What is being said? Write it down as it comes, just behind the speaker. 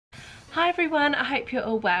Hi everyone, I hope you're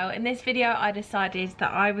all well. In this video I decided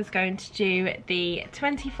that I was going to do the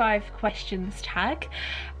 25 questions tag.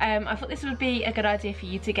 I thought this would be a good idea for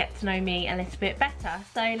you to get to know me a little bit better,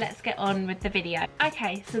 so let's get on with the video.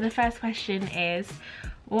 Okay, so the first question is,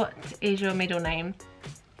 what is your middle name?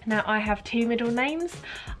 Now I have two middle names.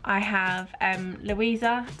 I have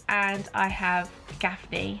Louisa and I have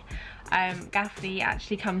Gaffney. Gaffney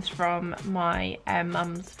actually comes from my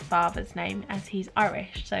mum's father's name, as he's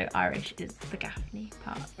Irish, so Irish is the Gaffney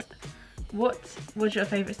part. What was your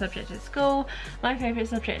favourite subject at school? My favourite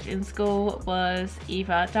subject in school was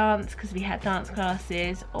either dance, because we had dance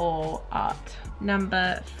classes, or art.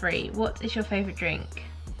 Number 3, what is your favourite drink?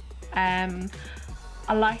 I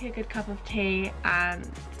like a good cup of tea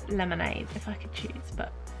and lemonade if I could choose,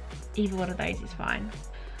 but either one of those is fine.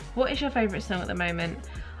 What is your favourite song at the moment?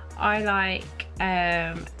 I like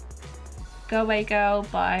Go Away Girl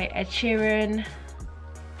by Ed Sheeran,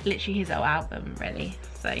 literally his whole album really.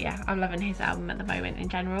 So yeah, I'm loving his album at the moment in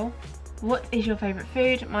general. What is your favourite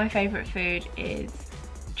food? My favourite food is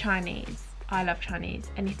Chinese. I love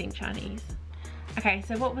Chinese, anything Chinese. Okay,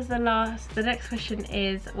 so the next question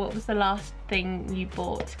is, what was the last thing you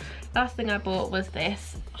bought? Last thing I bought was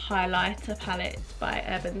this highlighter palette by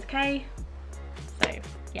Urban Decay. So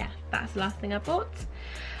yeah, that's the last thing I bought.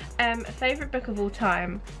 Favourite book of all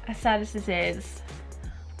time, as sad as this is,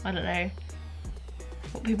 I don't know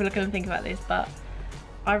what people are going to think about this, but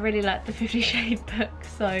I really like the 50 Shades books,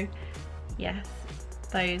 so yes,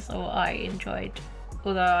 those are what I enjoyed,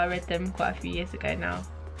 although I read them quite a few years ago now.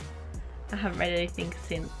 I haven't read anything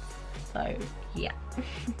since, so yeah.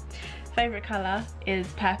 Favourite colour is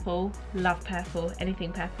purple, love purple,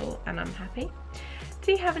 anything purple, and I'm happy.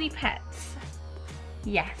 Do you have any pets?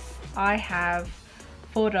 Yes, I have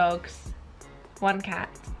 4 dogs, 1 cat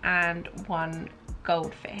and 1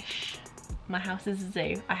 goldfish. My house is a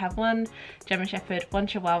zoo. I have 1 German Shepherd, 1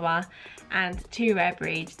 Chihuahua and 2 rare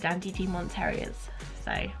breed Dandy Dumont Terriers.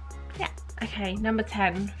 So yeah. Okay, number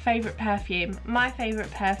 10, favourite perfume. My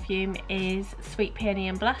favourite perfume is Sweet Peony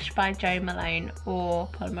and Blush by Jo Malone or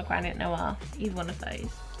Pomegranate Noir, either one of those.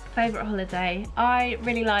 Favourite holiday, I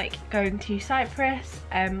really like going to Cyprus.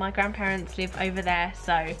 My grandparents live over there,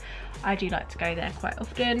 so I do like to go there quite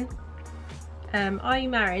often. Are you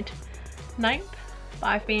married? Nope, but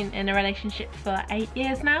I've been in a relationship for 8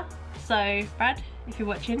 years now, so Brad, if you're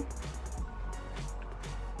watching.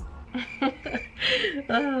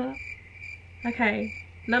 Okay,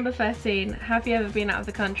 number 13, have you ever been out of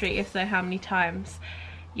the country? If so, how many times?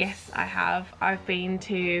 Yes, I have. I've been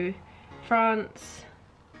to France,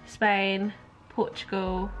 Spain,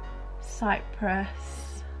 Portugal, Cyprus,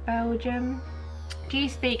 Belgium. Do you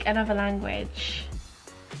speak another language?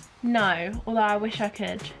 No, although I wish I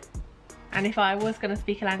could. And if I was going to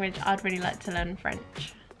speak a language, I'd really like to learn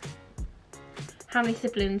French. How many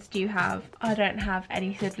siblings do you have? I don't have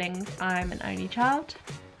any siblings, I'm an only child.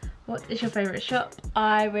 What is your favourite shop?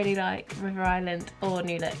 I really like River Island or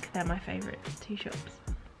New Look, they're my favourite 2 shops.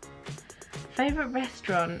 Favourite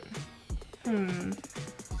restaurant?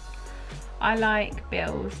 I like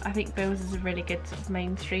Bill's. I think Bill's is a really good sort of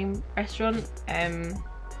mainstream restaurant.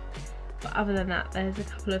 But other than that, there's a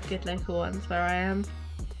couple of good local ones where I am.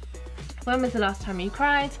 When was the last time you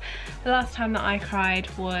cried? The last time that I cried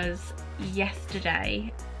was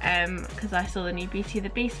yesterday, because I saw the new Beauty and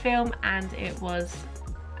the Beast film and it was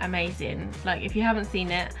amazing. Like, if you haven't seen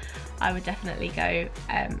it, I would definitely go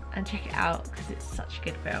and check it out because it's such a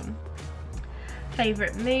good film.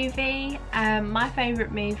 Favourite movie? My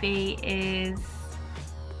favourite movie is,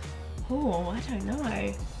 I don't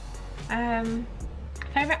know.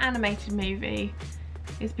 Favourite animated movie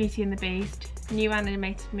is Beauty and the Beast. New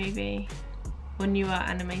animated movie, or newer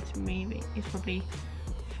animated movie, is probably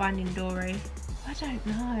Finding Dory. I don't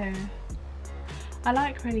know. I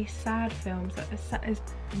like really sad films, as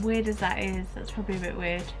weird as that is, that's probably a bit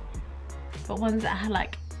weird. But ones that are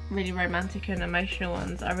like really romantic and emotional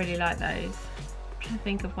ones, I really like those. I'm trying to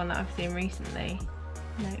think of one that I've seen recently.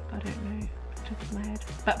 Nope, I don't know off the top of my head.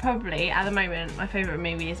 But probably at the moment my favourite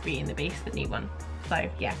movie is Beauty and the Beast, the new one. So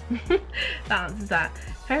yeah, that answers that.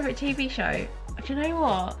 Favourite TV show? Do you know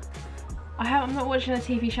what? I'm not watching a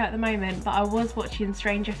TV show at the moment, but I was watching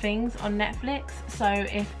Stranger Things on Netflix. So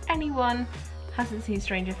if anyone hasn't seen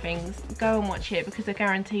Stranger Things, go and watch it, because I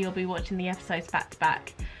guarantee you'll be watching the episodes back to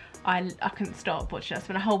back. I couldn't stop watching it. I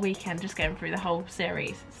spent a whole weekend just going through the whole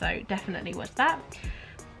series, so definitely watch that.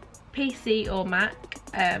 PC or Mac?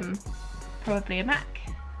 Probably a Mac,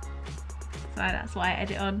 so that's why I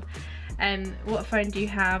edit on. What phone do you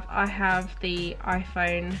have? I have the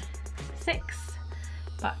iPhone 6,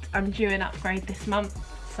 but I'm due an upgrade this month,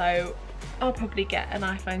 so I'll probably get an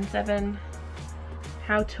iPhone 7.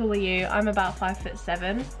 How tall are you? I'm about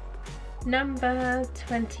 5'7". Number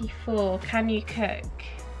 24, can you cook?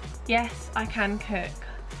 Yes, I can cook.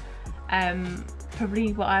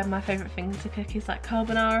 Probably my favourite thing to cook is like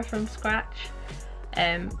carbonara from scratch.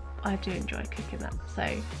 I do enjoy cooking that, so.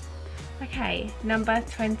 Okay, number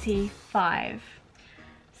 25.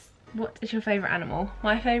 What is your favourite animal?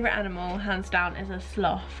 My favourite animal, hands down, is a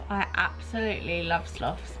sloth. I absolutely love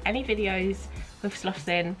sloths. Any videos with sloths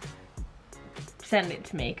in, send it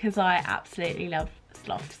to me, because I absolutely love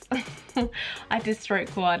sloths. I did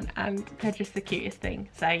stroke one and they're just the cutest thing.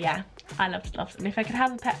 So yeah, I love sloths, and if I could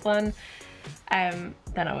have a pet one,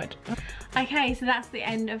 then I would. Okay, so that's the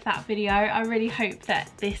end of that video. I really hope that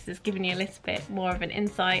this has given you a little bit more of an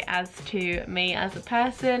insight as to me as a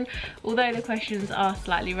person. Although the questions are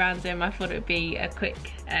slightly random, I thought it would be a quick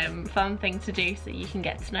fun thing to do so you can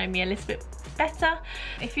get to know me a little bit better.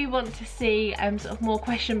 If you want to see sort of more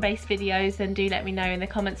question-based videos, then do let me know in the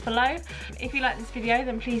comments below. If you like this video,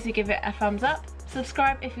 then please do give it a thumbs up.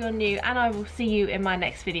 Subscribe if you're new, and I will see you in my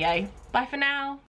next video. Bye for now.